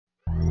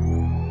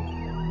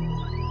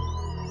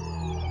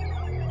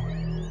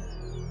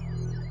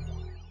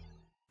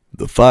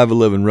The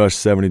 511 Rush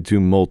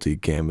 72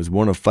 Multicam is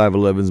one of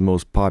 511's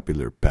most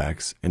popular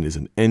packs and is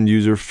an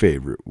end-user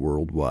favorite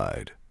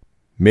worldwide.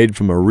 Made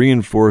from a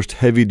reinforced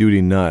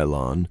heavy-duty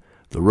nylon,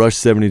 the Rush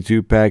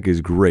 72 pack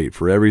is great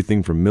for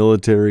everything from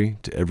military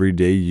to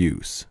everyday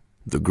use.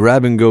 The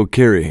grab-and-go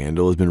carry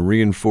handle has been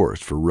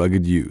reinforced for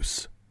rugged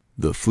use.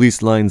 The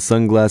fleece-lined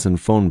sunglass and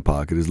phone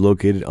pocket is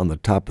located on the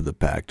top of the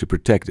pack to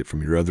protect it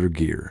from your other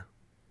gear.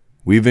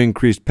 We've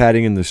increased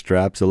padding in the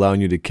straps,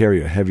 allowing you to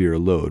carry a heavier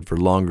load for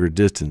longer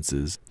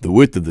distances. The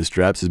width of the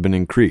straps has been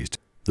increased.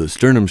 The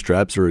sternum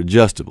straps are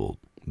adjustable.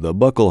 The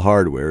buckle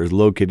hardware is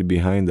located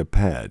behind the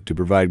pad to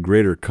provide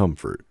greater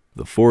comfort.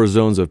 The 4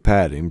 zones of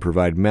padding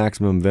provide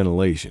maximum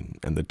ventilation,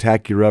 and the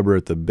tacky rubber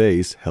at the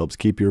base helps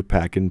keep your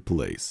pack in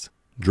place.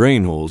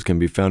 Drain holes can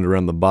be found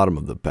around the bottom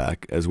of the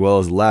pack, as well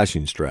as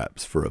lashing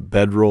straps for a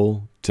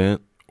bedroll,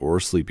 tent,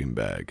 or sleeping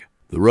bag.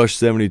 The Rush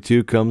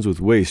 72 comes with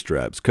waist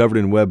straps covered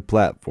in web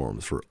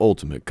platforms for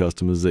ultimate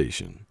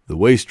customization. The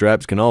waist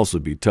straps can also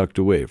be tucked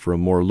away for a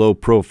more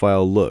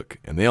low-profile look,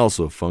 and they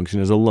also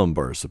function as a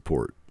lumbar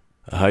support.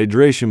 A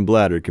hydration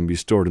bladder can be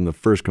stored in the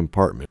first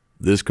compartment.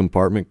 This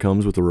compartment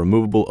comes with a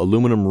removable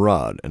aluminum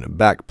rod and a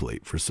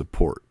backplate for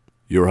support.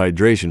 Your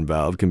hydration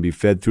valve can be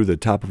fed through the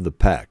top of the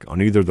pack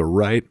on either the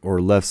right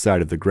or left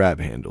side of the grab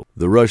handle.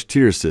 The Rush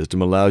tier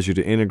system allows you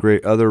to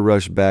integrate other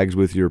Rush bags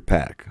with your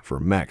pack for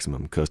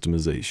maximum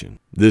customization.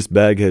 This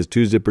bag has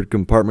 2 zippered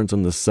compartments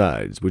on the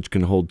sides which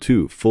can hold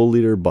 2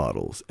 full-liter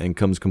bottles and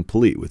comes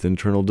complete with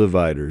internal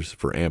dividers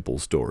for ample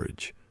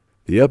storage.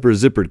 The upper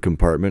zippered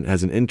compartment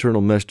has an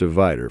internal mesh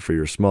divider for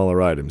your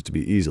smaller items to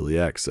be easily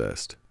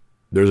accessed.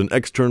 There's an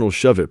external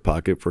shove-it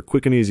pocket for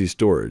quick and easy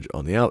storage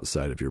on the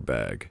outside of your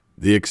bag.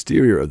 The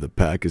exterior of the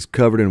pack is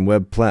covered in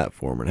web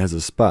platform and has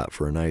a spot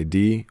for an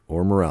ID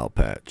or morale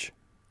patch.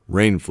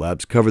 Rain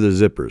flaps cover the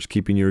zippers,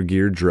 keeping your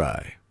gear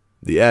dry.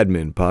 The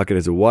admin pocket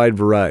has a wide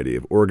variety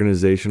of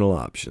organizational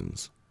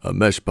options. A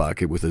mesh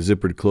pocket with a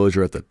zippered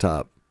closure at the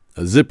top,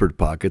 a zippered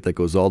pocket that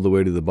goes all the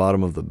way to the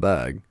bottom of the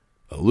bag,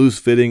 a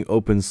loose-fitting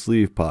open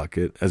sleeve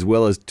pocket, as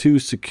well as 2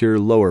 secure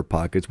lower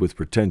pockets with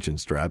retention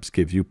straps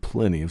give you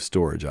plenty of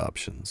storage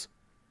options.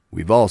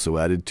 We've also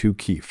added 2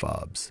 key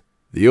fobs.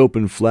 The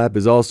open flap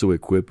is also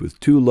equipped with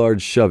 2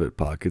 large shove-it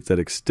pockets that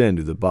extend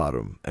to the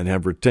bottom and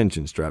have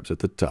retention straps at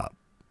the top.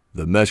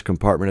 The mesh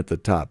compartment at the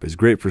top is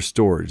great for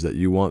storage that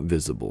you want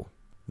visible.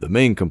 The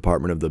main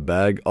compartment of the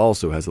bag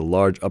also has a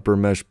large upper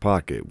mesh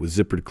pocket with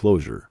zippered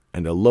closure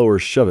and a lower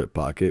shove-it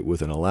pocket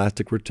with an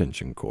elastic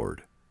retention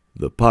cord.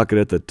 The pocket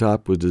at the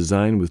top was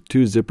designed with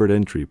 2 zippered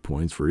entry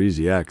points for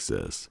easy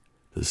access.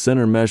 The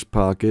center mesh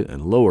pocket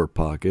and lower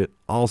pocket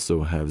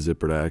also have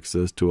zippered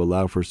access to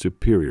allow for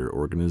superior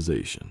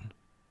organization.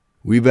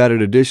 We've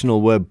added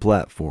additional web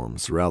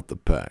platforms throughout the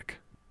pack.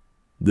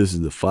 This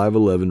is the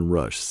 511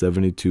 Rush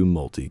 72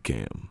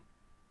 Multicam.